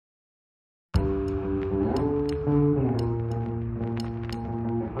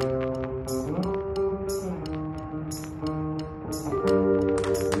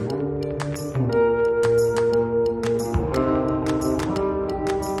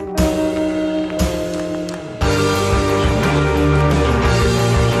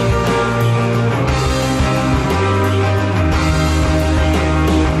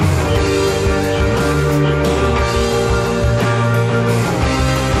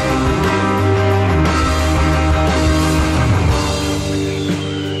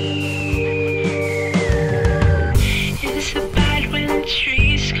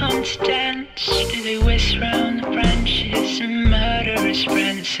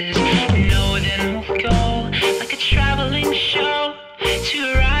places. No, then we'll go like a traveling show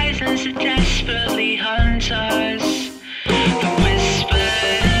to horizons that desperately hunt us. The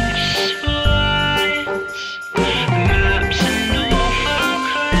whispering swans, maps and awful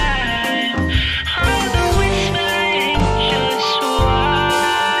crime. Oh, the whispering just whines.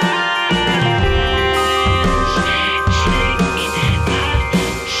 Take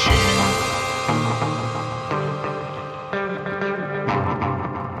a sip.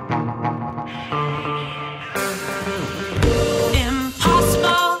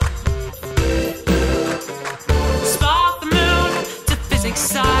 Impossible. Spark the moon to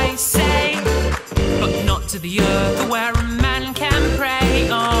physics, I say, but not to the earth where a man can prey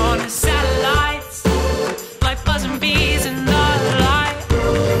on satellites like buzzing bees in the light.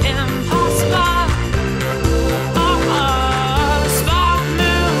 Impossible. Oh, spark the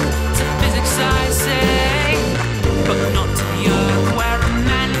moon to physics, I say, but not to the earth where a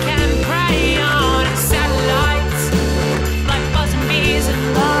man can prey on satellites like buzzing bees in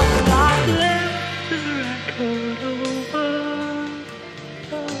the light.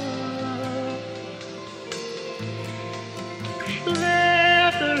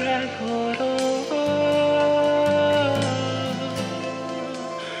 Let the record over.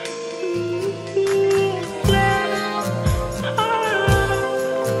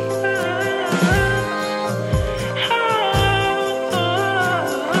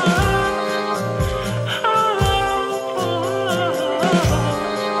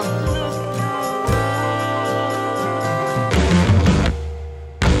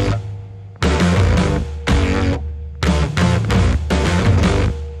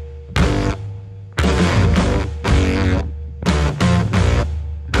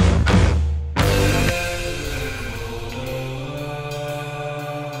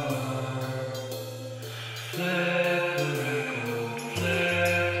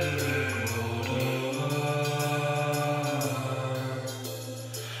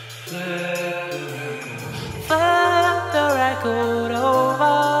 Flip the record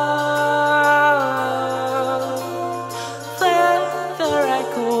over.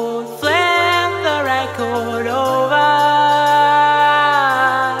 Flip the record over.